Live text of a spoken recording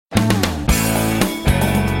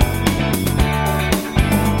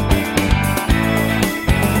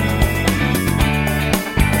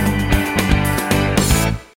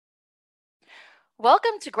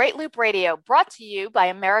Welcome to Great Loop Radio, brought to you by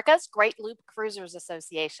America's Great Loop Cruisers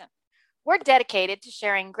Association. We're dedicated to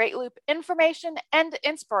sharing Great Loop information and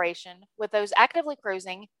inspiration with those actively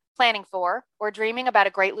cruising, planning for, or dreaming about a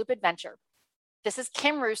Great Loop adventure. This is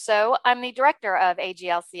Kim Russo. I'm the director of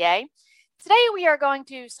AGLCA. Today we are going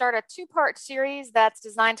to start a two-part series that's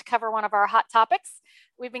designed to cover one of our hot topics.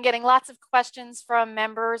 We've been getting lots of questions from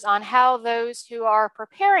members on how those who are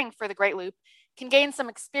preparing for the Great Loop can gain some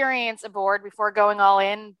experience aboard before going all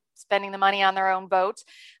in, spending the money on their own boat.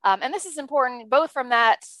 And this is important both from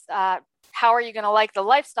that, how are you going to like the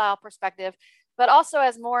lifestyle perspective, but also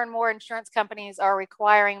as more and more insurance companies are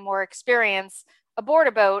requiring more experience aboard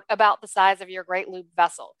a boat about the size of your Great Loop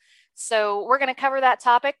vessel. So we're going to cover that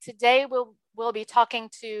topic. Today we'll be talking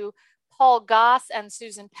to Paul Goss and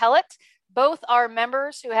Susan Pellett. Both are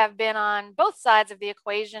members who have been on both sides of the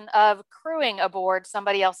equation of crewing aboard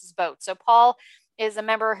somebody else's boat. So Paul is a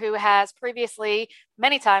member who has previously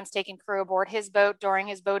many times taken crew aboard his boat during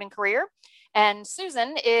his boating career. And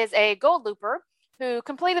Susan is a Gold Looper who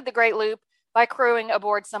completed the Great Loop by crewing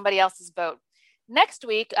aboard somebody else's boat. Next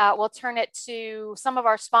week, we'll turn it to some of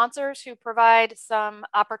our sponsors who provide some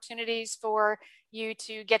opportunities for you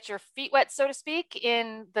to get your feet wet, so to speak,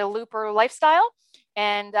 in the Looper lifestyle.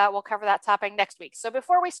 And we'll cover that topic next week. So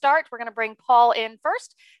before we start, we're going to bring Paul in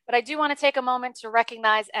first, but I do want to take a moment to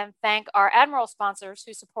recognize and thank our Admiral sponsors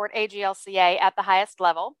who support AGLCA at the highest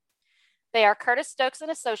level. They are Curtis Stokes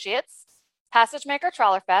and Associates, Passage Maker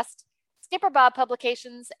Trawlerfest, Skipper Bob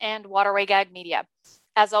Publications, and Waterway Gag Media.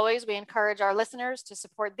 As always, we encourage our listeners to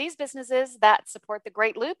support these businesses that support the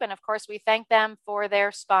Great Loop, and of course, we thank them for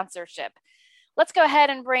their sponsorship. Let's go ahead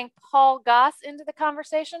and bring Paul Goss into the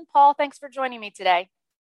conversation. Paul, thanks for joining me today.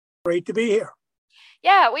 Great to be here.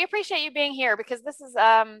 Yeah, we appreciate you being here because this is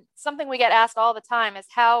something we get asked all the time is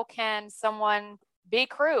how can someone be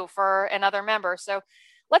crew for another member? So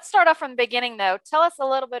let's start off from the beginning, though. Tell us a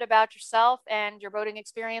little bit about yourself and your boating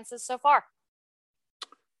experiences so far.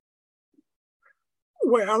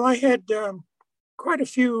 Well, I had quite a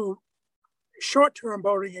few short-term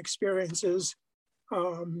boating experiences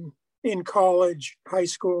in college, high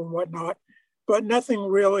school, and whatnot, but nothing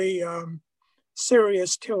really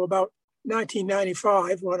serious till about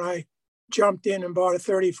 1995 when I jumped in and bought a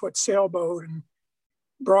 30-foot sailboat and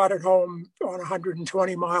brought it home on a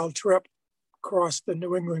 120-mile trip across the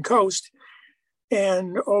New England coast.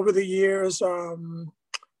 And over the years,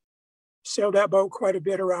 sailed that boat quite a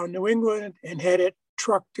bit around New England and had it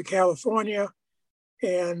trucked to California.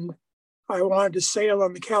 And I wanted to sail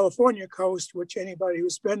on the California coast, which anybody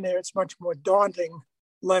who's been there, it's much more daunting,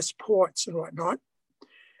 less ports and whatnot.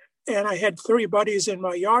 And I had 3 buddies in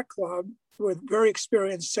my yacht club with very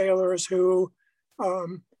experienced sailors who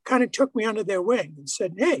kind of took me under their wing and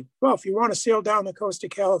said, hey, well, if you want to sail down the coast of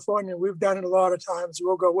California, we've done it a lot of times,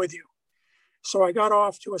 we'll go with you. So I got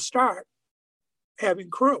off to a start having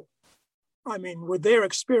crew. I mean, with their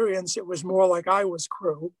experience, it was more like I was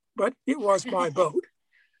crew, but it was my boat.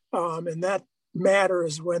 And that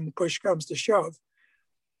matters when the push comes to shove.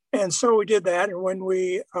 And so we did that. And when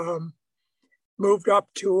we moved up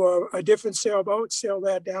to a different sailboat, sailed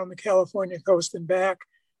that down the California coast and back,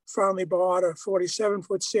 finally bought a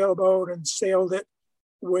 47-foot sailboat and sailed it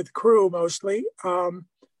with crew mostly from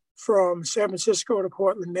San Francisco to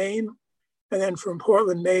Portland, Maine, and then from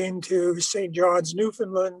Portland, Maine to St. John's,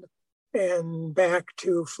 Newfoundland, and back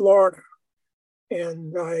to Florida.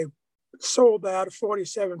 And I sold that. A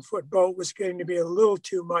 47-foot boat was getting to be a little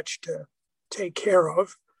too much to take care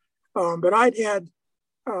of. But I'd had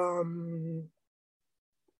a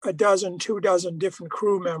dozen, 2 dozen different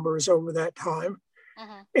crew members over that time.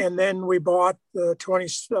 Uh-huh. And then we bought a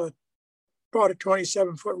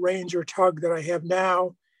 27-foot Ranger tug that I have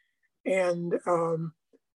now. And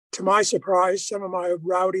to my surprise, some of my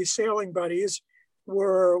rowdy sailing buddies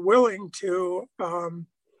were willing to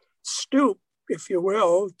stoop, if you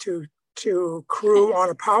will, to crew on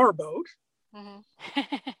a powerboat.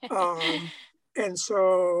 Mm-hmm. And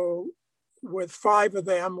so with 5 of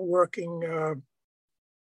them working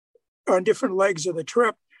on different legs of the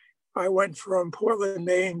trip, I went from Portland,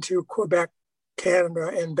 Maine to Quebec,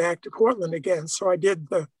 Canada, and back to Portland again. So I did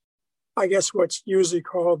I guess what's usually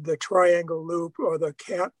called the triangle loop or the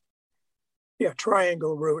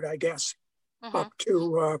triangle route, I guess, up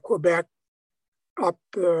to Quebec, up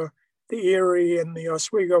the Erie and the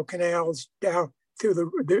Oswego canals, down through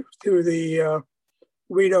the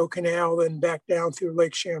Rideau Canal, and back down through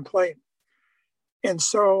Lake Champlain. And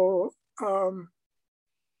so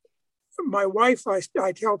my wife, I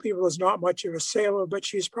tell people, is not much of a sailor, but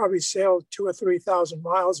she's probably sailed 2,000 or 3,000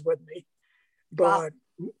 miles with me. But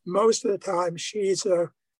most of the time, she's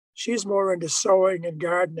a she's more into sewing and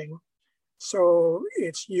gardening. So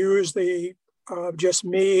it's usually just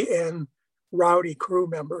me and rowdy crew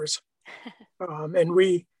members. And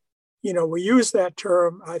we use that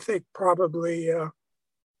term, I think probably,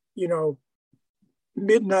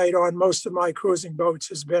 midnight on most of my cruising boats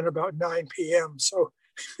has been about 9 p.m. So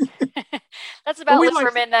that's about lit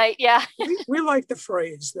for midnight. Yeah. we like the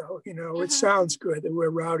phrase, though. It sounds good that we're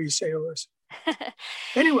rowdy sailors.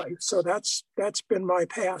 Anyway, so that's been my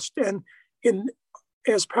past. And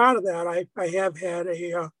as part of that, I have had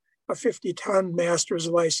a 50-ton master's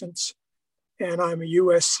license, and I'm a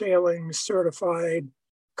U.S. sailing certified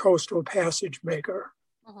coastal passage maker.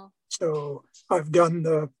 So I've done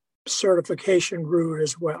the certification route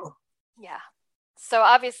as well. Yeah. So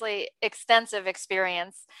obviously extensive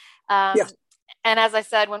experience. Yes. And as I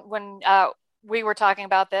said, when we were talking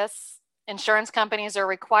about this, insurance companies are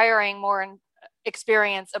requiring more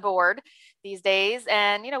experience aboard these days.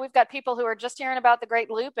 And, we've got people who are just hearing about the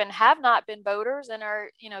Great Loop and have not been boaters and are,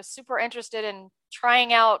 super interested in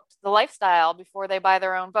trying out the lifestyle before they buy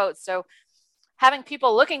their own boats. So having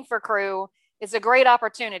people looking for crew is a great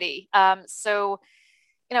opportunity. So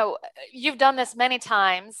you've done this many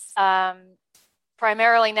times,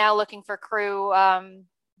 primarily now looking for crew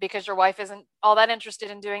because your wife isn't all that interested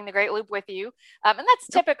in doing the Great Loop with you. And that's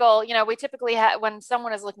typical. We typically have, when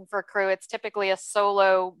someone is looking for a crew, it's typically a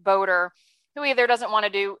solo boater who either doesn't want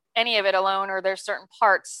to do any of it alone, or there's certain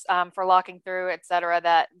parts for locking through, et cetera,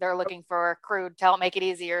 that they're looking for a crew to help make it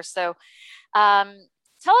easier. So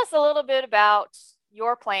tell us a little bit about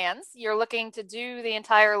your plans. You're looking to do the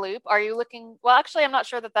entire loop. Are you looking, well, actually, I'm not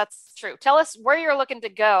sure that that's true. Tell us where you're looking to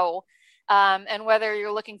go and whether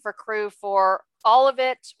you're looking for crew for all of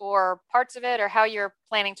it or parts of it, or how you're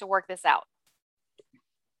planning to work this out.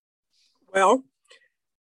 Well,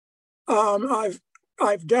 I've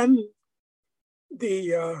done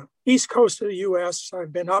the east coast of the U.S.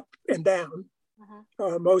 I've been up and down,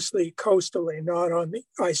 mostly coastally, not on the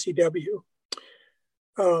ICW.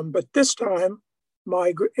 But this time,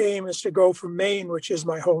 my aim is to go from Maine, which is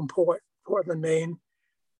my home port, Portland, Maine,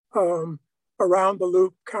 around the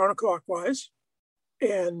loop counterclockwise,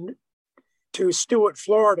 and to Stuart,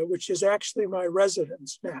 Florida, which is actually my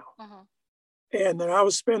residence now. And then I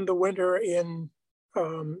will spend the winter in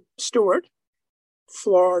Stuart.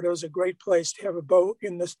 Florida is a great place to have a boat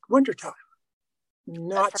in the wintertime.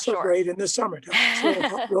 Not so great in the summertime.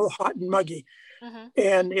 It's a little hot and muggy.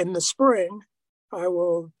 And in the spring, I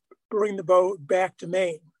will bring the boat back to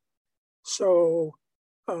Maine. So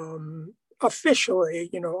officially,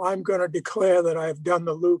 I'm going to declare that I've done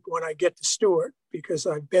the loop when I get to Stuart because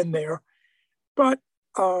I've been there. But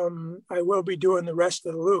I will be doing the rest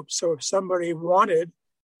of the loop. So if somebody wanted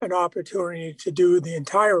an opportunity to do the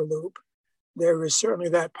entire loop, there is certainly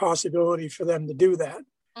that possibility for them to do that.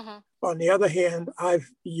 On the other hand, I've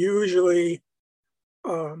usually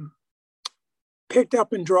picked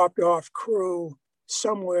up and dropped off crew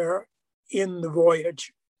somewhere in the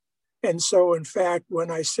voyage. And so, in fact, when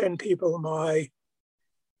I send people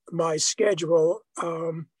my schedule,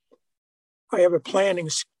 I have a planning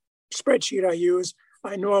spreadsheet I use.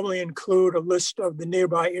 I normally include a list of the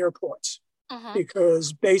nearby airports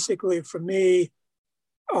because basically for me,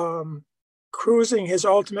 cruising has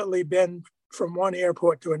ultimately been from one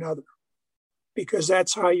airport to another because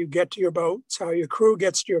that's how you get to your boat. It's how your crew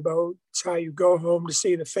gets to your boat. It's how you go home to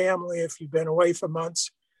see the family if you've been away for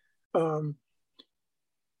months.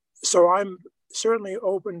 So I'm certainly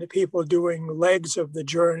open to people doing legs of the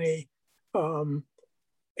journey. And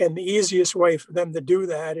the easiest way for them to do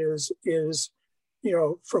that is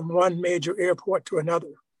from one major airport to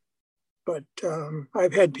another. But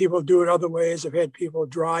I've had people do it other ways. I've had people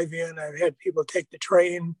drive in. I've had people take the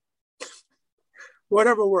train.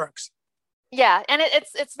 Whatever works. Yeah, and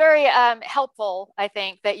it's very helpful, I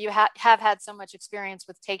think, that you have had so much experience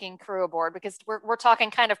with taking crew aboard, because we're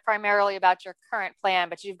talking kind of primarily about your current plan,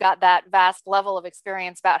 but you've got that vast level of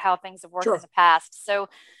experience about how things have worked in the past. So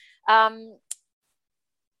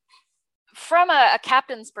from a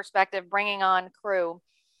captain's perspective, bringing on crew,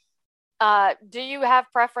 do you have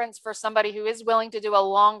preference for somebody who is willing to do a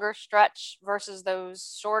longer stretch versus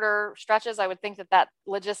those shorter stretches? I would think that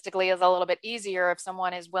logistically is a little bit easier if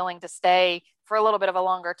someone is willing to stay for a little bit of a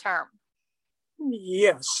longer term.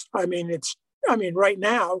 Yes. I mean, right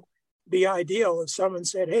now, the ideal if someone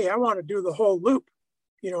said, hey, I want to do the whole loop.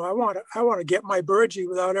 I want to get my burgee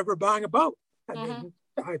without ever buying a boat. I mean,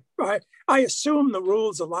 I assume the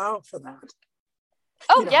rules allow for that.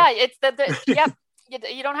 Oh, yeah. It's yep.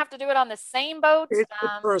 You don't have to do it on the same boat.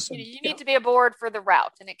 You need to be aboard for the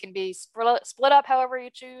route, and it can be split up however you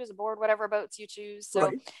choose, aboard whatever boats you choose. So,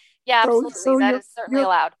 yeah, absolutely. That is certainly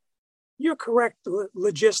allowed. you're correct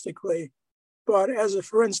logistically, but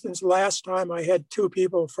for instance, last time I had two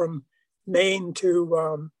people from Maine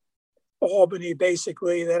to Albany,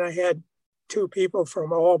 basically. Then I had two people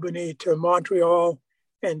from Albany to Montreal,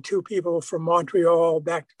 and two people from Montreal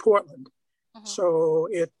back to Portland. Mm-hmm. So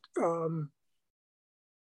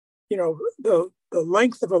the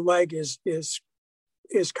length of a leg is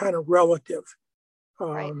kind of relative.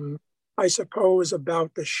 Right. I suppose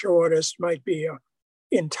about the shortest might be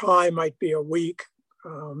in time might be a week,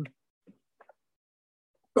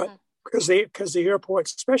 but because the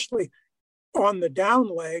airports, especially on the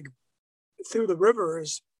down leg through the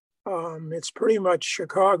rivers, it's pretty much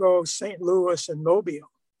Chicago, St. Louis, and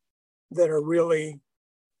Mobile that are really,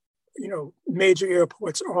 major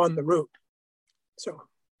airports on the route. So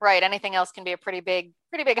right, anything else can be a pretty big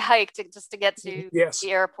hike just to get to the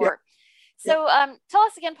airport. Yep. So tell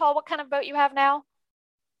us again, Paul, what kind of boat you have now?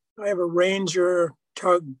 I have a Ranger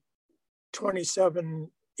Tug 27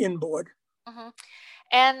 inboard. Mm-hmm.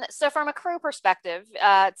 And so from a crew perspective,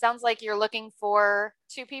 it sounds like you're looking for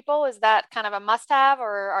two people. Is that kind of a must-have,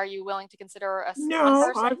 or are you willing to consider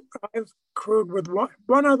one person? I've crewed with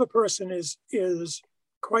one other person is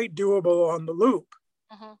quite doable on the loop,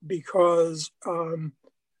 mm-hmm. because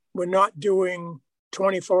we're not doing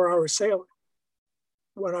 24-hour sailing.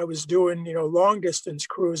 When I was doing, long distance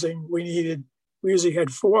cruising, we usually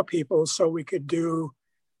had four people so we could do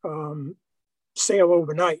sail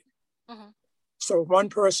overnight. Mm-hmm. So one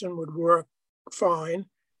person would work fine.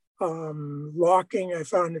 Locking, I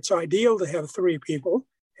found it's ideal to have three people,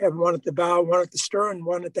 have one at the bow, one at the stern,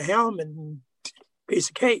 one at the helm, and piece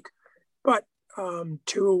of cake. But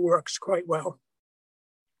two works quite well.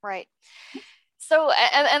 Right. So,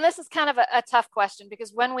 and this is kind of a tough question,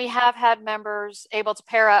 because when we have had members able to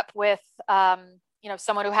pair up with,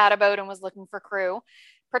 someone who had a boat and was looking for crew,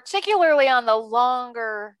 particularly on the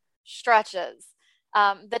longer stretches,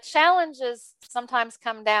 the challenges sometimes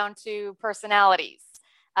come down to personalities,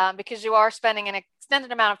 because you are spending an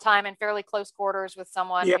extended amount of time in fairly close quarters with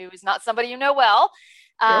someone who is not somebody you know well.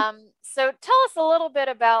 So tell us a little bit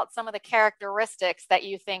about some of the characteristics that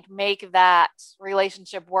you think make that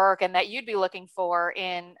relationship work and that you'd be looking for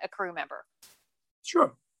in a crew member.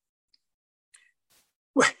 Sure.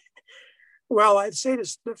 Well, I'd say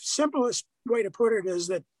the simplest way to put it is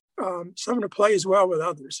that someone who plays well with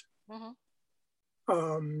others.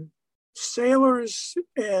 Mm-hmm. Sailors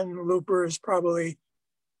and loopers probably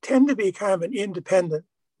tend to be kind of an independent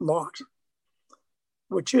lot,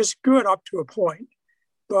 which is good up to a point.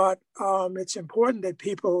 But it's important that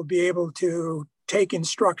people be able to take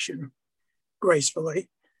instruction gracefully.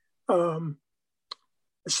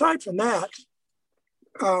 Aside from that,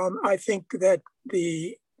 I think that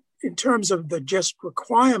in terms of the just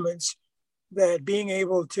requirements, that being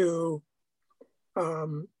able to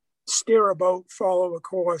steer a boat, follow a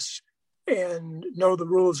course, and know the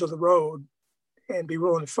rules of the road and be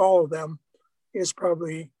willing to follow them is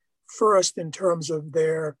probably first in terms of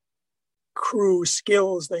their crew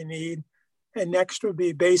skills they need. And next would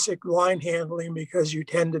be basic line handling, because you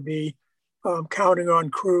tend to be counting on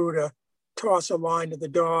crew to toss a line to the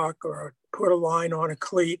dock or put a line on a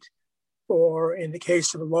cleat, or in the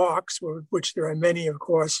case of locks, which there are many, of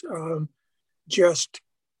course, just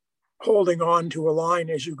holding on to a line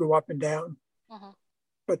as you go up and down. Uh-huh.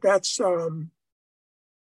 But that's,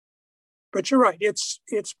 but you're right. It's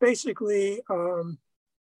basically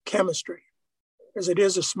chemistry, as it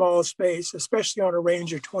is a small space, especially on a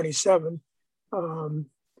Ranger 27,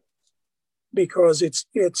 because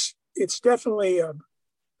it's definitely a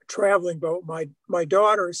traveling boat. My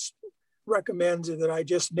daughter recommends that I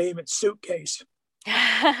just name it Suitcase.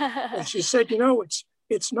 And she said,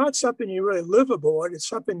 it's not something you really live aboard. It's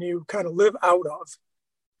something you kind of live out of.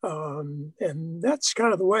 And that's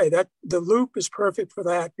kind of the way that the loop is perfect for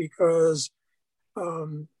that, because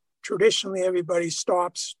traditionally everybody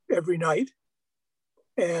stops every night.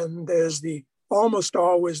 And there's almost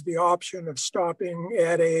always the option of stopping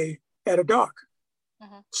at a dock.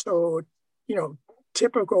 Uh-huh. So,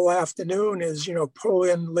 typical afternoon is, pull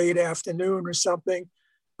in late afternoon or something,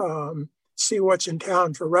 see what's in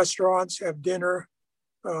town for restaurants, have dinner.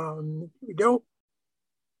 We don't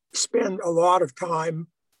spend a lot of time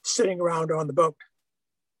sitting around on the boat.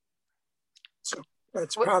 So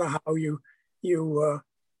that's kind of how you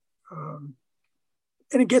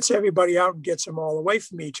and it gets everybody out and gets them all away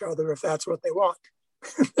from each other if that's what they want.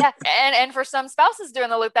 Yeah, and for some spouses doing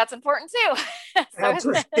the loop, that's important too. So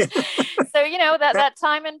that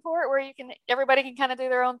time in port where everybody can kind of do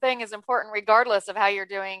their own thing is important, regardless of how you're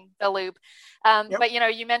doing the loop. But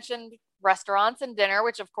you mentioned restaurants and dinner,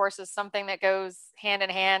 which of course is something that goes hand in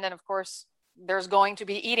hand, and of course there's going to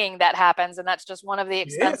be eating that happens, and that's just one of the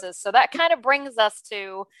expenses. Yeah. So that kind of brings us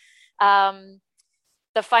to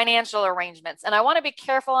the financial arrangements. And I want to be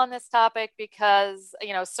careful on this topic because,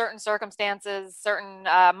 certain circumstances, certain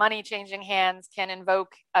money changing hands can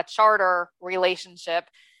invoke a charter relationship,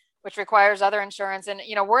 which requires other insurance. And,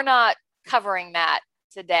 we're not covering that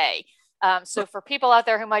today. So for people out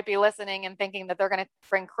there who might be listening and thinking that they're going to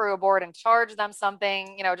bring crew aboard and charge them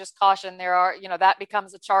something, just caution, that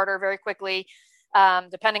becomes a charter very quickly,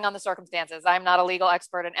 depending on the circumstances. I'm not a legal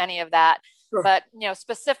expert in any of that. Sure. But,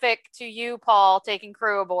 specific to you, Paul, taking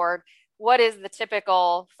crew aboard, what is the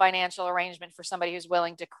typical financial arrangement for somebody who's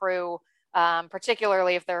willing to crew,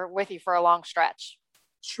 particularly if they're with you for a long stretch?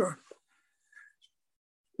 Sure.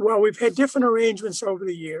 Well, we've had different arrangements over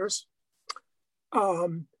the years.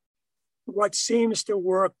 What seems to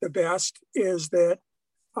work the best is that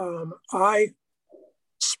I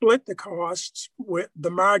split the costs with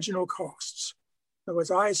the marginal costs. In other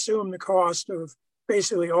words, I assume the cost of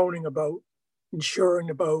basically owning a boat, insuring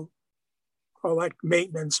the boat, all that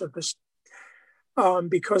maintenance of this,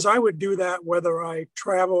 because I would do that whether I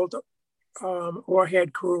traveled or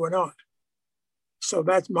had crew or not. So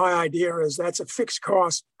that's my idea, is that's a fixed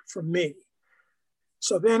cost for me.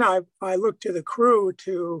 So then I look to the crew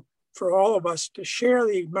for all of us to share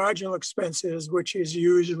the marginal expenses, which is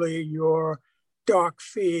usually your dock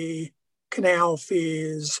fee, canal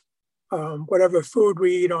fees, whatever food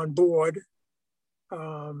we eat on board,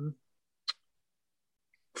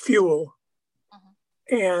 fuel.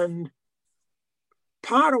 And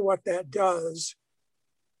part of what that does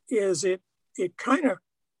is it kind of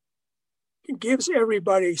gives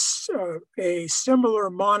everybody a similar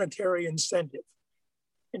monetary incentive.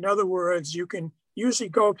 In other words, you can usually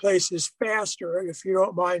go places faster if you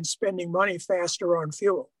don't mind spending money faster on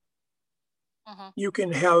fuel. You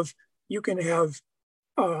can have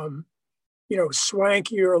swankier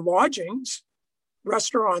lodgings,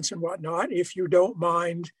 restaurants and whatnot, if you don't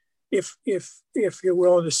mind, if you're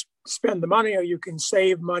willing to spend the money, or you can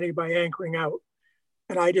save money by anchoring out.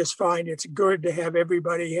 And I just find it's good to have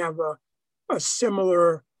everybody have a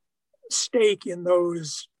similar stake in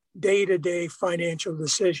those day-to-day financial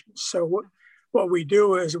decisions. So what we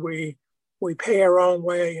do is we pay our own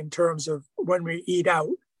way in terms of when we eat out,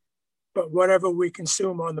 but whatever we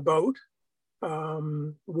consume on the boat,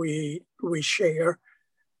 we share.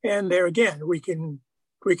 And there again, we can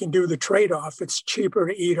do the trade-off. It's cheaper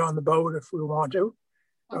to eat on the boat if we want to.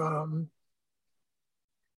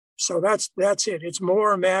 So that's it. It's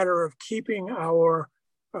more a matter of keeping our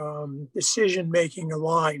decision-making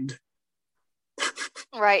aligned.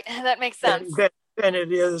 Right, that makes sense. Than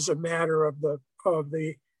it is a matter of the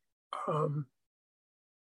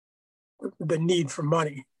need for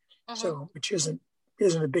money. So, which isn't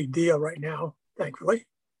a big deal right now, thankfully,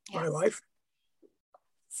 my life.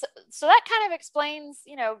 So that kind of explains,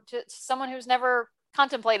 to someone who's never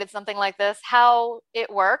contemplated something like this, how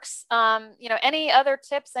it works. Any other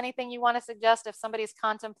tips, anything you want to suggest if somebody's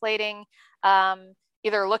contemplating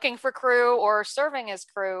either looking for crew or serving as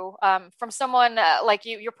crew, from someone like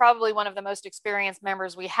you? You're probably one of the most experienced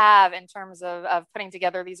members we have in terms of putting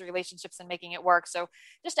together these relationships and making it work. So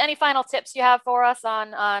just any final tips you have for us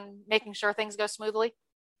on making sure things go smoothly?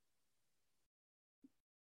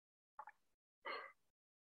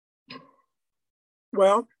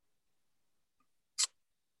 Well,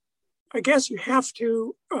 I guess you have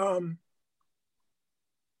to,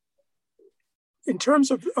 in terms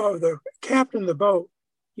of the captain of the boat,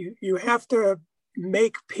 you have to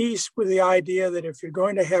make peace with the idea that if you're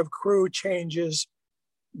going to have crew changes,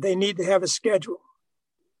 they need to have a schedule.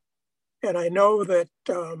 And I know that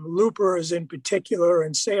loopers in particular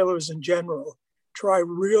and sailors in general try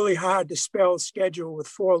really hard to spell schedule with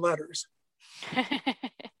 4 letters.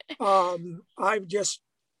 I've just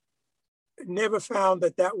never found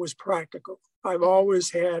that was practical. I've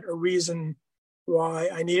always had a reason why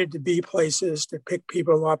I needed to be places to pick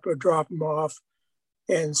people up or drop them off.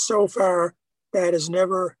 And so far, that has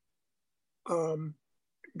never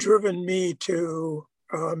driven me to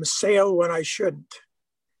sail when I shouldn't,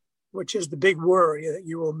 which is the big worry, that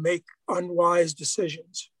you will make unwise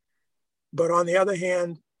decisions. But on the other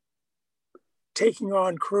hand, taking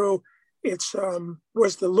on crew, it's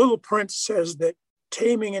was the Little Prince says that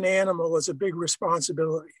taming an animal is a big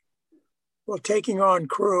responsibility. Well, taking on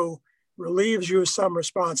crew relieves you of some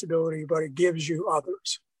responsibility, but it gives you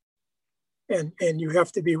others. And you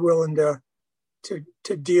have to be willing to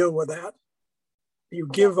deal with that. You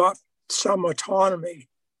give up some autonomy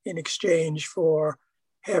in exchange for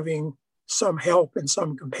having some help and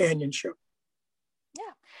some companionship.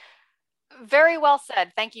 Yeah. Very well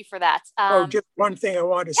said. Thank you for that. Just one thing I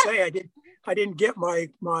wanted to say. I didn't get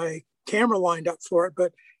my camera lined up for it,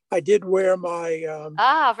 but I did wear my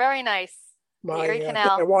very nice. The Erie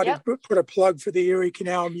Canal. I wanted to put a plug for the Erie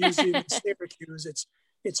Canal Museum in Syracuse.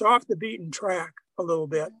 It's off the beaten track a little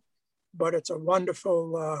bit, but it's a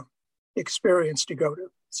wonderful experience to go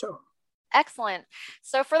to. So excellent.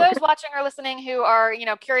 So for those watching or listening who are,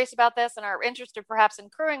 curious about this and are interested perhaps in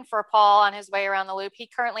crewing for Paul on his way around the loop, he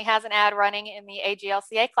currently has an ad running in the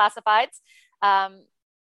AGLCA classifieds.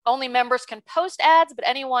 Only members can post ads, but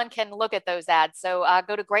anyone can look at those ads. So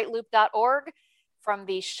go to greatloop.org. From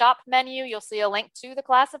the shop menu, you'll see a link to the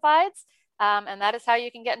classifieds. And that is how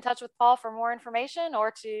you can get in touch with Paul for more information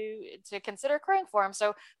or to consider crewing for him.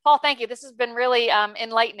 So Paul, thank you. This has been really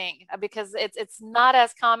enlightening because it's not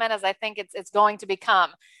as common as I think it's going to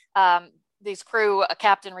become, these crew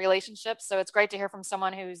captain relationships. So it's great to hear from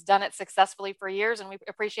someone who's done it successfully for years, and we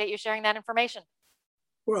appreciate you sharing that information.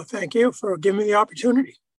 Well, thank you for giving me the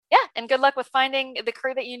opportunity. Yeah, and good luck with finding the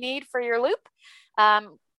crew that you need for your loop.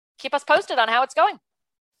 Keep us posted on how it's going.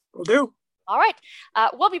 Will do. All right.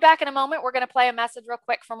 We'll be back in a moment. We're going to play a message real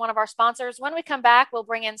quick from one of our sponsors. When we come back, we'll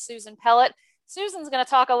bring in Susan Pellett. Susan's going to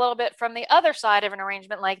talk a little bit from the other side of an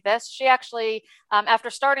arrangement like this. She actually,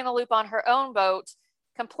 after starting the loop on her own boat,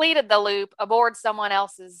 completed the loop aboard someone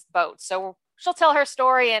else's boat. So she'll tell her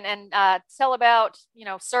story and tell about,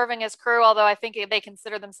 serving as crew, although I think they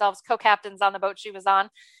consider themselves co-captains on the boat she was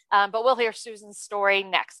on. But we'll hear Susan's story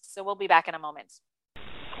next. So we'll be back in a moment.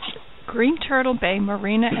 Green Turtle Bay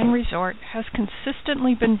Marina and Resort has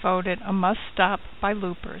consistently been voted a must-stop by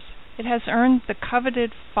loopers. It has earned the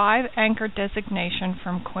coveted 5-anchor designation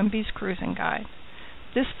from Quimby's Cruising Guide.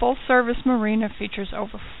 This full-service marina features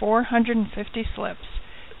over 450 slips.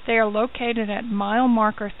 They are located at mile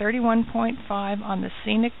marker 31.5 on the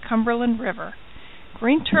scenic Cumberland River.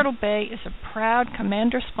 Green Turtle Bay is a proud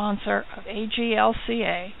commander sponsor of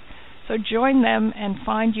AGLCA, so join them and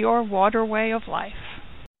find your waterway of life.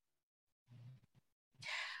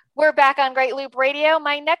 We're back on Great Loop Radio.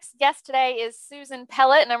 My next guest today is Susan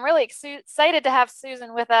Pellett, and I'm really excited to have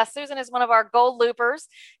Susan with us. Susan is one of our gold loopers,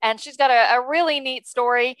 and she's got a really neat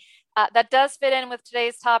story that does fit in with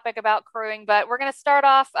today's topic about crewing. But we're going to start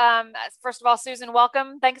off, first of all, Susan,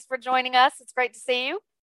 welcome. Thanks for joining us. It's great to see you.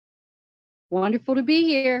 Wonderful to be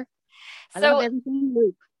here. I love everything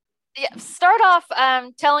loop. Yeah, start off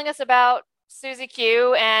telling us about Susie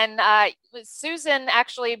Q. And Susan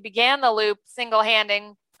actually began the loop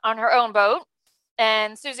single-handing on her own boat,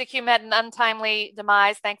 and Susie Q met an untimely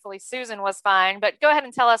demise. Thankfully, Susan was fine, but go ahead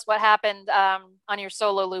and tell us what happened on your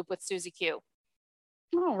solo loop with Susie Q.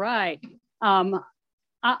 All right. I'm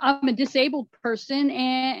a disabled person,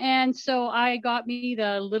 and so I got me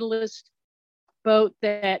the littlest boat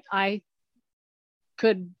that I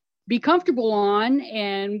could be comfortable on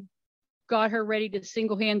and got her ready to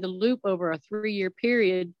single-hand the loop over a 3-year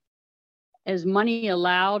period as money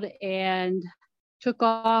allowed, and took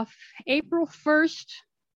off April 1st,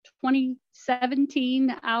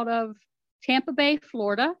 2017 out of Tampa Bay,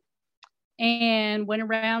 Florida, and went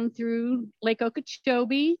around through Lake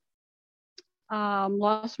Okeechobee.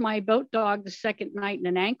 Lost my boat dog the second night in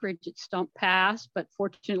an anchorage at Stump Pass, but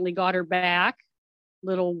fortunately got her back.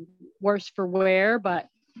 Little worse for wear, but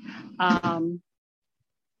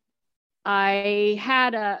I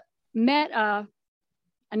had met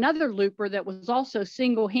another looper that was also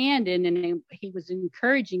single-handed, and he was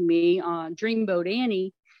encouraging me on Dreamboat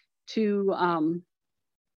Annie to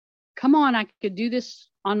come on, I could do this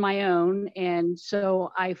on my own. And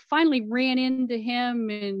so I finally ran into him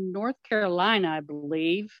in North Carolina, I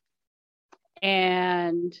believe,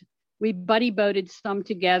 and we buddy boated some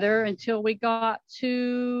together until we got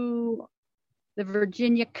to the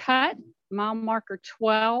Virginia Cut, mile marker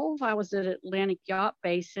 12. I was at Atlantic Yacht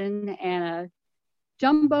Basin, and a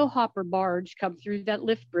jumbo hopper barge come through that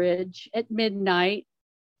lift bridge at midnight,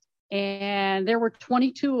 and there were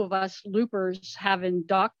 22 of us loopers having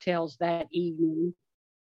docktails that evening.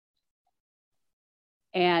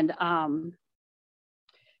 And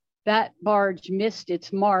that barge missed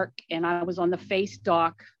its mark, and I was on the face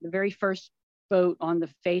dock, the very first boat on the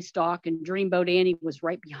face dock, and Dreamboat Annie was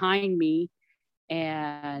right behind me,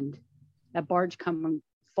 and that barge come and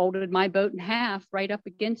folded my boat in half right up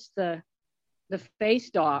against the face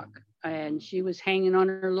dock, and she was hanging on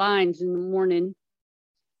her lines in the morning.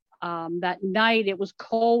 That night it was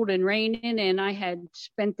cold and raining, and I had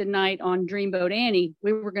spent the night on Dreamboat Annie.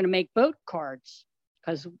 We were going to make boat cards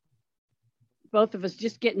because both of us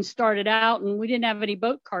just getting started out, and we didn't have any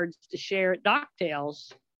boat cards to share at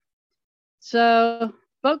Docktails. So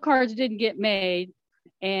boat cards didn't get made,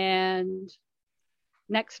 and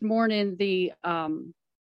next morning the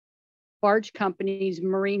barge company's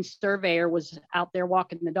marine surveyor was out there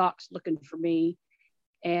walking the docks looking for me.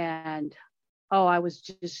 And I was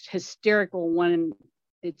just hysterical when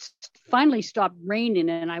it finally stopped raining,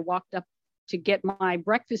 and I walked up to get my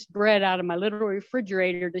breakfast bread out of my little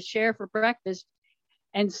refrigerator to share for breakfast,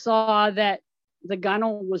 and saw that the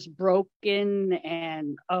gunnel was broken,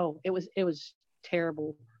 and it was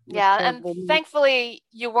terrible. Yeah, terrible. And thankfully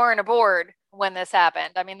you weren't aboard when this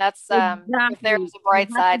happened. I mean, that's exactly. If there's a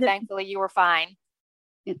bright side, thankfully you were fine.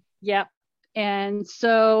 Yep. And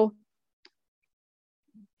so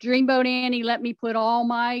Dreamboat Annie let me put all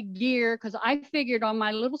my gear, because I figured on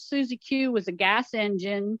my little Susie Q was a gas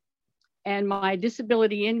engine and my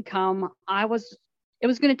disability income, it was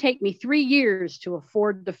going to take me 3 years to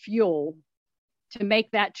afford the fuel to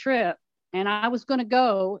make that trip. And I was going to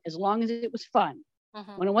go as long as it was fun.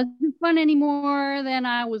 Mm-hmm. When it wasn't fun anymore, then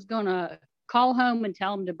I was going to call home and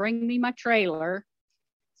tell them to bring me my trailer.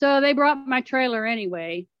 So they brought my trailer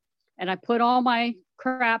anyway. And I put all my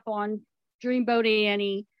crap on Dreamboat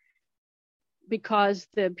Annie, because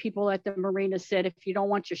the people at the marina said, if you don't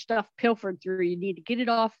want your stuff pilfered through, you need to get it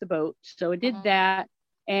off the boat. So I did that.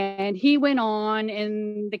 And he went on,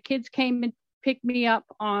 and the kids came and picked me up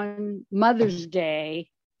on Mother's Day.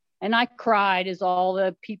 And I cried as all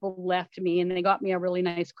the people left me, and they got me a really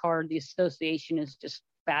nice card. The association is just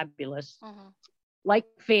fabulous, like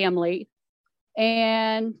family.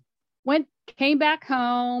 And came back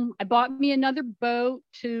home. I bought me another boat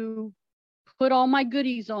to put all my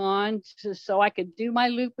goodies on so I could do my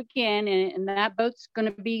loop again. And that boat's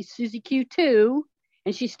going to be Susie Q2,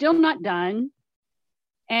 and she's still not done.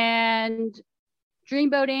 And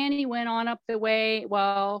Dreamboat Annie went on up the way.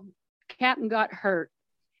 Well, Captain got hurt,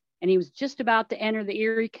 and he was just about to enter the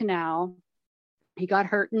Erie Canal. He got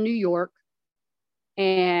hurt in New York,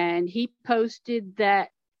 and he posted that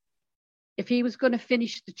if he was going to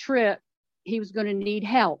finish the trip, he was going to need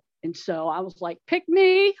help. And so I was like, pick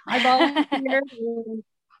me. I volunteered.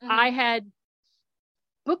 I had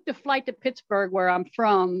booked a flight to Pittsburgh, where I'm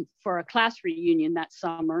from, for a class reunion that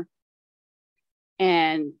summer.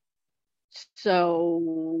 And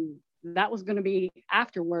so that was going to be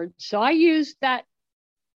afterwards. So I used that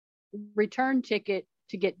return ticket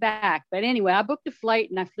to get back. But anyway, I booked a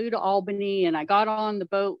flight and I flew to Albany, and I got on the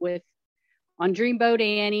boat on Dreamboat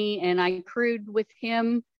Annie, and I crewed with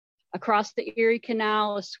him across the Erie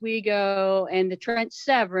Canal, Oswego, and the Trent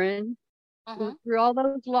Severn, through all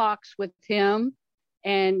those locks with him.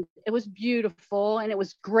 And it was beautiful, and it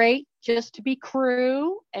was great just to be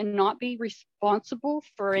crew and not be responsible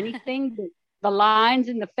for anything but the lines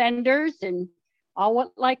and the fenders and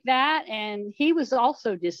all like that. And he was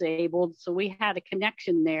also disabled, so we had a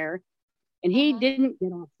connection there, and he didn't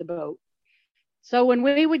get off the boat. So when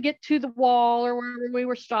we would get to the wall or wherever we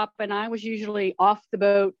were stopping, I was usually off the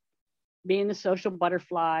boat, being the social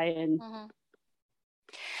butterfly and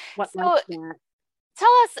whatnot. Like that.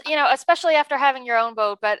 Tell us, especially after having your own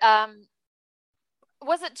boat, but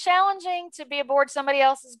was it challenging to be aboard somebody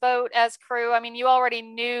else's boat as crew? I mean, you already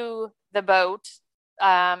knew the boat.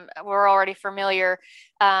 We're already familiar.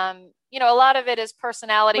 A lot of it is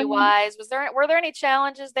personality wise. Were there any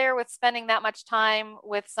challenges there with spending that much time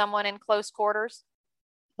with someone in close quarters?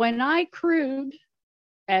 When I crewed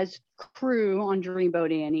as crew on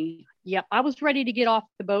Dreamboat Annie, I was ready to get off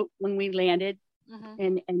the boat when we landed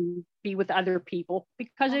and be with other people,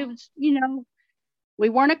 because it was, we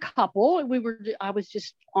weren't a couple. I was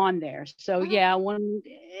just on there. So when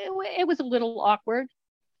it was a little awkward.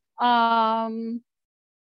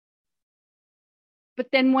 But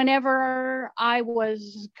then whenever I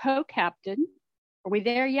was co-captain, are we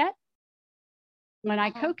there yet? When I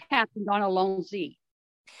co-captained on Alonzi,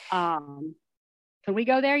 can we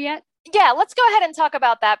go there yet? Yeah, let's go ahead and talk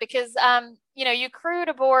about that, because, you crewed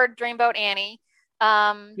aboard Dreamboat Annie.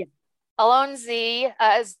 Alonzi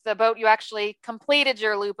is the boat you actually completed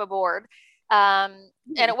your loop aboard. And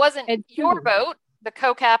it wasn't your boat. The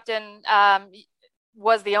co-captain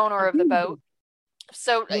was the owner of the boat.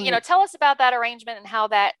 So, tell us about that arrangement and how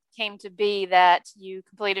that came to be that you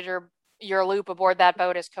completed your loop aboard that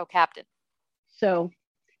boat as co-captain. So,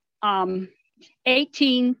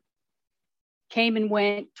 18 came and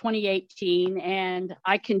went, 2018, and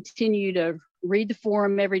I continue to read the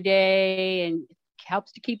forum every day, and it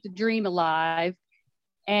helps to keep the dream alive.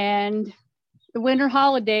 And the winter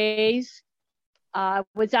holidays,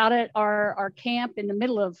 was out at our camp in the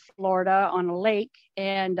middle of Florida on a lake,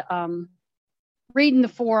 and reading the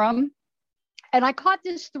forum, and I caught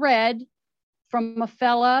this thread from a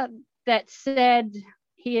fella that said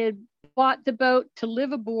he had bought the boat to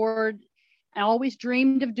live aboard. I always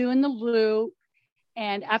dreamed of doing the loop,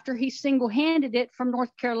 And after he single-handed it from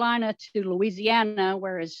North Carolina to Louisiana,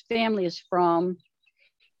 where his family is from,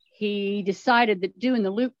 he decided that doing the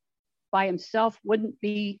loop by himself wouldn't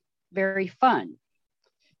be very fun.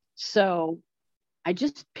 So I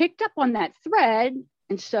just picked up on that thread.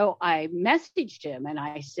 And so I messaged him and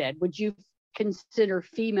I said, would you consider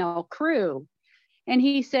female crew? And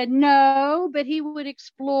he said no, but he would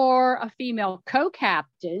explore a female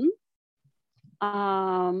co-captain.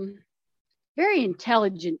 Very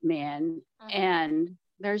intelligent man. And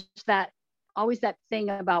there's always that thing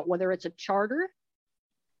about whether it's a charter.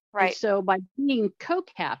 Right. And so by being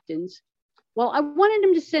co-captains, well, I wanted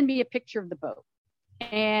him to send me a picture of the boat.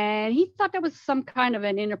 And he thought that was some kind of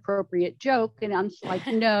an inappropriate joke. And I'm like,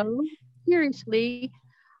 no, seriously,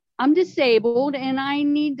 I'm disabled and I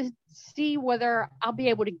need to see whether I'll be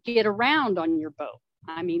able to get around on your boat.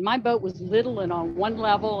 I mean, my boat was little and on one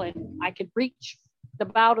level, and I could reach the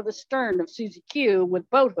bow to the stern of Susie Q with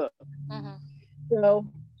boat hook. So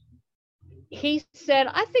he said,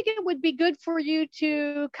 I think it would be good for you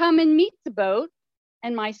to come and meet the boat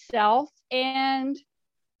and myself and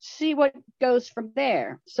see what goes from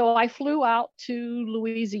there. So I flew out to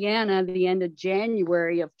Louisiana at the end of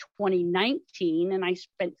January of 2019, and I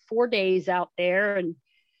spent 4 days out there. And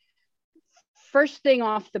first thing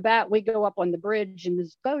off the bat, we go up on the bridge, and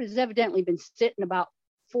this boat has evidently been sitting about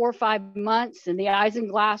 4 or 5 months, and the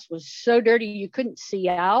isinglass was so dirty you couldn't see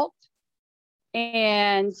out.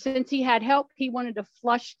 And since he had help, he wanted to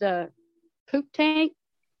flush the poop tank,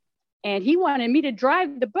 and he wanted me to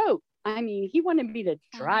drive the boat. I mean, he wanted me to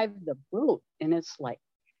drive the boat, and it's like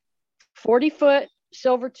 40-foot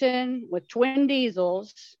Silverton with twin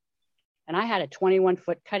diesels, and I had a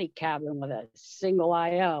 21-foot cuddy cabin with a single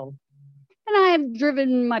IO. And I have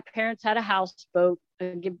driven, my parents had a houseboat,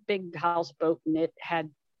 a big houseboat, and it had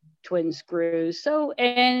twin screws. So,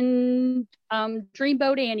 and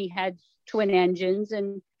Dreamboat Annie had twin engines,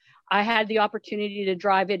 and I had the opportunity to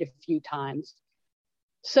drive it a few times.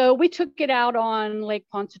 So we took it out on Lake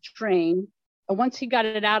Pontchartrain. And once he got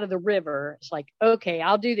it out of the river, it's like, okay,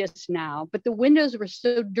 I'll do this now. But the windows were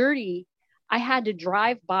so dirty, I had to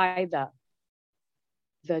drive by the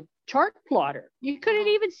chart plotter. You couldn't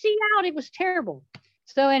even see out. It was terrible.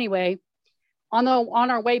 So anyway, on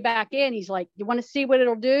our way back in, he's like, you want to see what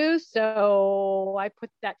it'll do? So I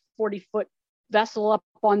put that 40-foot vessel up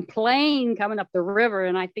on plane coming up the river,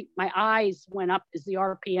 and I think my eyes went up as the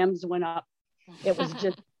RPMs went up. It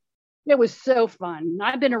was so fun.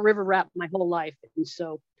 I've been a river rat my whole life, and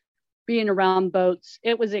so being around boats,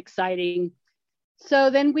 it was exciting. So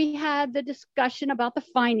then we had the discussion about the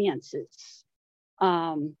finances.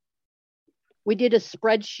 We did a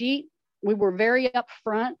spreadsheet. We were very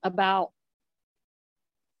upfront about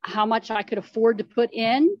how much I could afford to put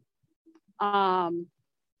in.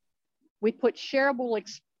 We put shareable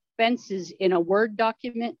expenses in a Word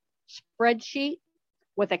document spreadsheet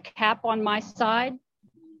with a cap on my side.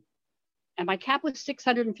 And my cap was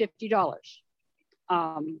 $650.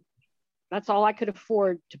 That's all I could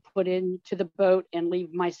afford to put into the boat and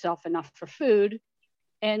leave myself enough for food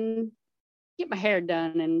and get my hair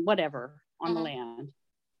done and whatever on the land.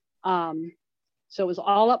 So it was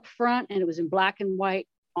all up front, and it was in black and white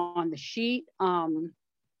on the sheet.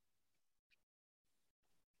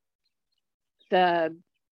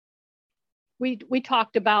 We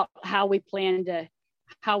talked about how we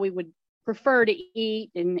would prefer to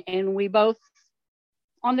eat, and we both,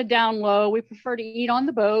 on the down low, we prefer to eat on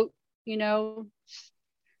the boat,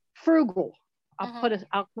 frugal.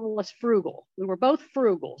 I'll call us frugal. We were both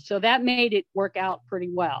frugal, so that made it work out pretty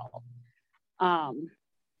well. I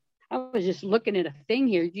was just looking at a thing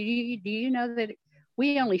here. Do you know that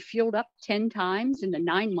we only fueled up 10 times in the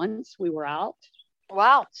 9 months we were out?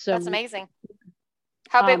 Wow, so that's amazing.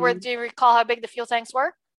 How big do you recall how big the fuel tanks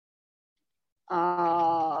were?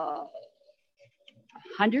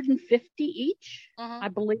 150 each, I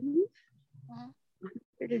believe.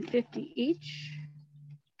 150 each.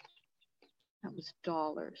 That was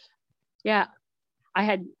dollars. Yeah. I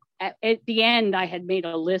had, at the end, I had made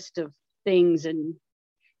a list of things and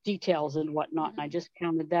details and whatnot, and I just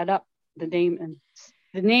counted that up, the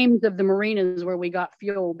names of the marinas where we got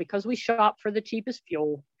fuel, because we shopped for the cheapest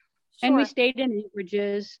fuel. Sure. And we stayed in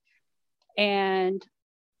anchorages, and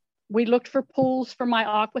we looked for pools for my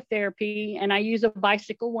aquatherapy, and I use a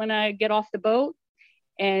bicycle when I get off the boat.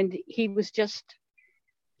 And he was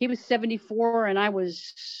 74 and I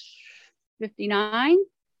was 59,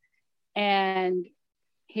 and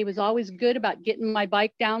he was always good about getting my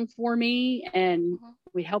bike down for me, and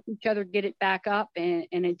we helped each other get it back up, and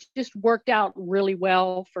it just worked out really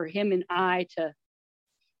well for him and I to,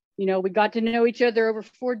 we got to know each other over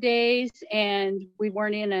 4 days, and we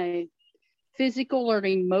weren't in a physical or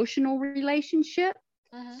emotional relationship.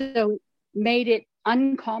 So it made it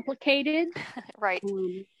uncomplicated. Right.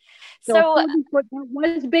 So a 40-foot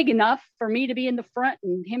was big enough for me to be in the front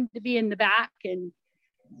and him to be in the back, and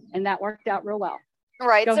that worked out real well.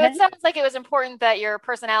 Right. Go So ahead. It sounds like it was important that your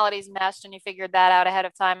personalities meshed and you figured that out ahead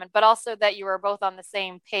of time, but also that you were both on the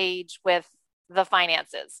same page with the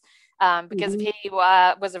finances. Because if he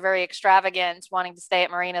was a very extravagant, wanting to stay at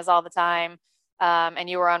marinas all the time, and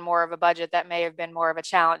you were on more of a budget, that may have been more of a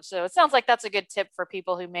challenge. So it sounds like that's a good tip for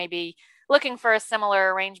people who may be looking for a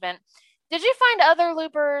similar arrangement. Did you find other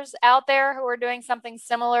loopers out there who are doing something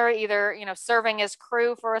similar, either serving as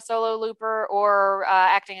crew for a solo looper or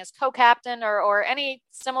acting as co-captain or any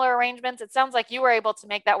similar arrangements? It sounds like you were able to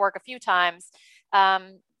make that work a few times.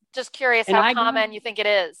 Just curious how common you think it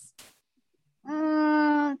is.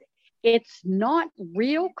 It's not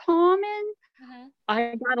real common.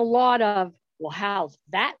 I got a lot of, well, how's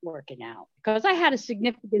that working out? Because I had a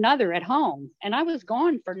significant other at home and I was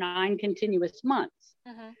gone for 9 continuous months.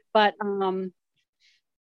 But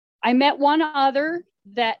I met one other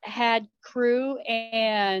that had crew,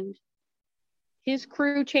 and his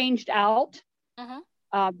crew changed out.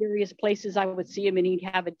 Various places I would see him and he'd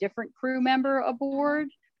have a different crew member aboard.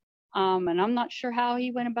 And I'm not sure how he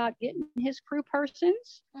went about getting his crew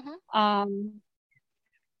persons. But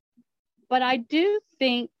I do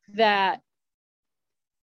think that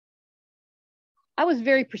I was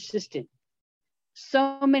very persistent.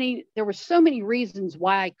 There were so many reasons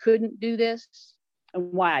why I couldn't do this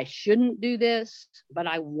and why I shouldn't do this, but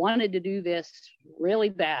I wanted to do this really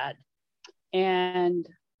bad. And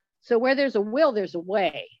so where there's a will, there's a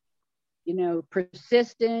way.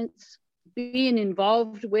 Persistence, being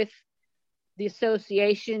involved with the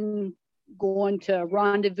association, going to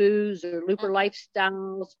rendezvous or looper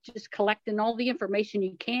lifestyles, just collecting all the information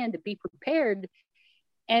you can to be prepared.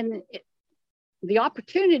 And the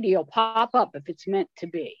opportunity will pop up if it's meant to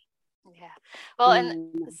be. Yeah. Well,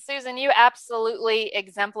 and Susan, you absolutely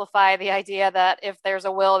exemplify the idea that if there's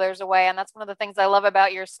a will, there's a way. And that's one of the things I love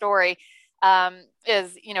about your story,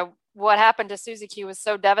 is, what happened to Susie Q was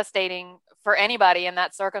so devastating for anybody in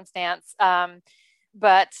that circumstance. And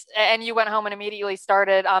you went home and immediately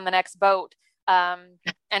started on the next boat,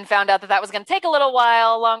 and found out that was going to take a little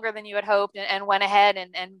while longer than you had hoped, and went ahead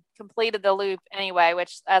and completed the loop anyway,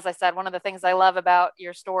 which, as I said, one of the things I love about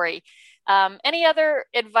your story. Any other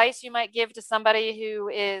advice you might give to somebody who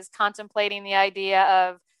is contemplating the idea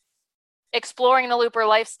of exploring the looper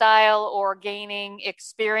lifestyle or gaining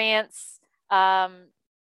experience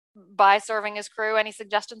by serving as crew? Any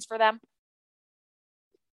suggestions for them?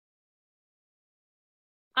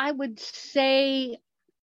 I would say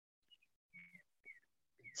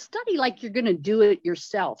study like you're going to do it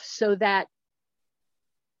yourself, so that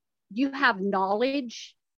you have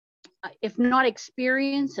knowledge, if not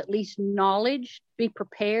experience, at least knowledge. Be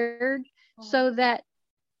prepared, so that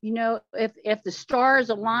if the stars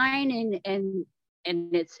align and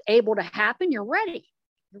it's able to happen, you're ready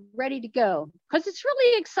to go. Because it's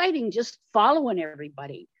really exciting just following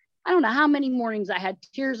everybody. I don't know how many mornings I had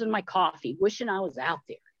tears in my coffee wishing I was out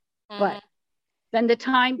there. But then the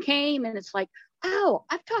time came and it's like, oh,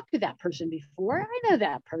 I've talked to that person before. I know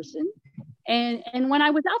that person. And when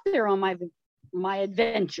I was out there on my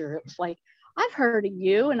adventure, it was like, I've heard of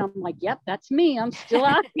you. And I'm like, yep, that's me. I'm still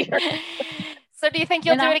out here. So do you think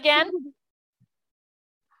you'll do it again?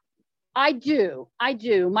 I do.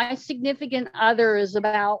 My significant other is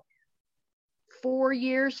about 4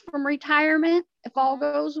 years from retirement, if all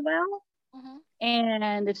goes well.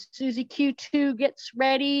 And if Susie Q2 gets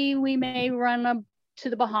ready, we may run up to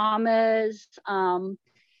the Bahamas.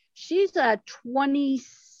 She's a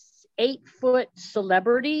 28-foot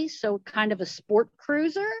celebrity, so kind of a sport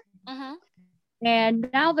cruiser. And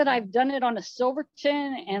now that I've done it on a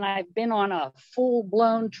Silverton and I've been on a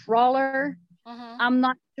full-blown trawler, I'm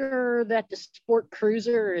not sure that the sport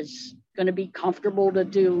cruiser is going to be comfortable to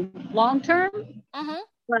do long-term.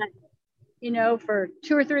 But, for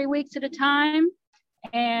 2 or 3 weeks at a time.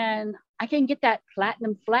 And I can get that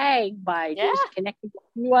platinum flag by just connecting a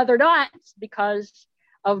few other dots because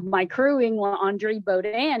of my crewing on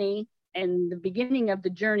Dreamboat Annie and the beginning of the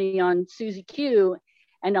journey on Susie Q.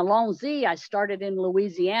 And along Z, I started in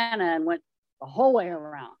Louisiana and went the whole way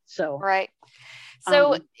around. So right.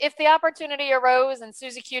 So if the opportunity arose and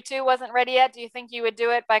Susie Q2 wasn't ready yet, do you think you would do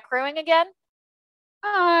it by crewing again?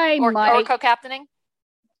 Or co-captaining?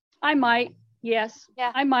 I might. Yes.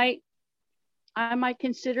 Yeah. I might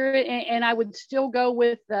consider it, and I would still go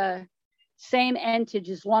with the same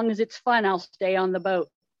entage. As long as it's fun, I'll stay on the boat.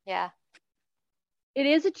 Yeah. it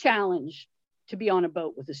is a challenge to be on a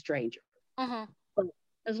boat with a stranger. Mm-hmm. But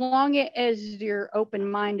as long as you're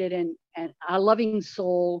open-minded and a loving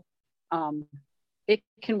soul, it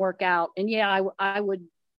can work out. And yeah, I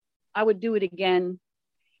would do it again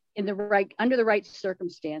under the right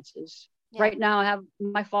circumstances. Yeah. Right now, I have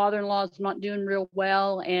my father-in-law is not doing real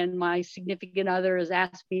well, and my significant other has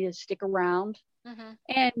asked me to stick around. Mm-hmm.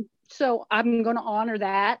 And so I'm going to honor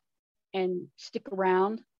that and stick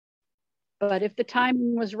around. But if the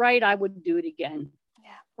timing was right, I would do it again.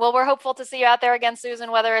 Yeah. Well, we're hopeful to see you out there again, Susan,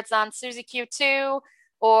 whether it's on Susie Q2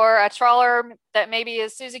 or a trawler that maybe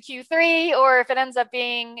is Susie Q3, or if it ends up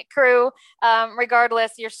being crew.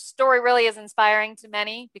 Regardless, your story really is inspiring to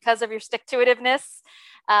many because of your stick-to-itiveness.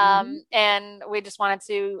 And we just wanted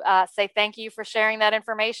to say thank you for sharing that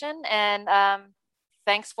information, and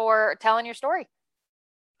thanks for telling your story.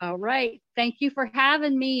 All right. Thank you for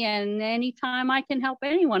having me, and anytime I can help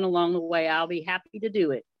anyone along the way, I'll be happy to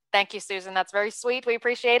do it. Thank you, Susan. That's very sweet. We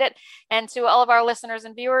appreciate it. And to all of our listeners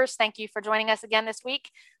and viewers, thank you for joining us again this week.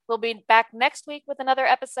 We'll be back next week with another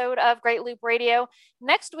episode of Great Loop Radio.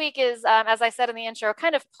 Next week is, as I said in the intro,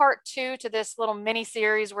 kind of part 2 to this little mini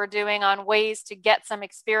series we're doing on ways to get some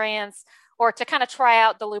experience or to kind of try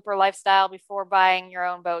out the looper lifestyle before buying your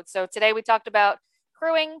own boat. So today we talked about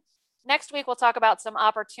crewing. Next week, we'll talk about some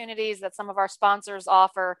opportunities that some of our sponsors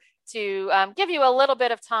offer to give you a little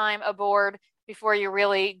bit of time aboard before you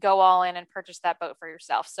really go all in and purchase that boat for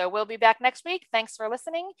yourself. So we'll be back next week. Thanks for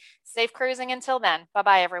listening. Safe cruising until then.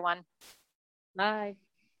 Bye-bye, everyone. Bye.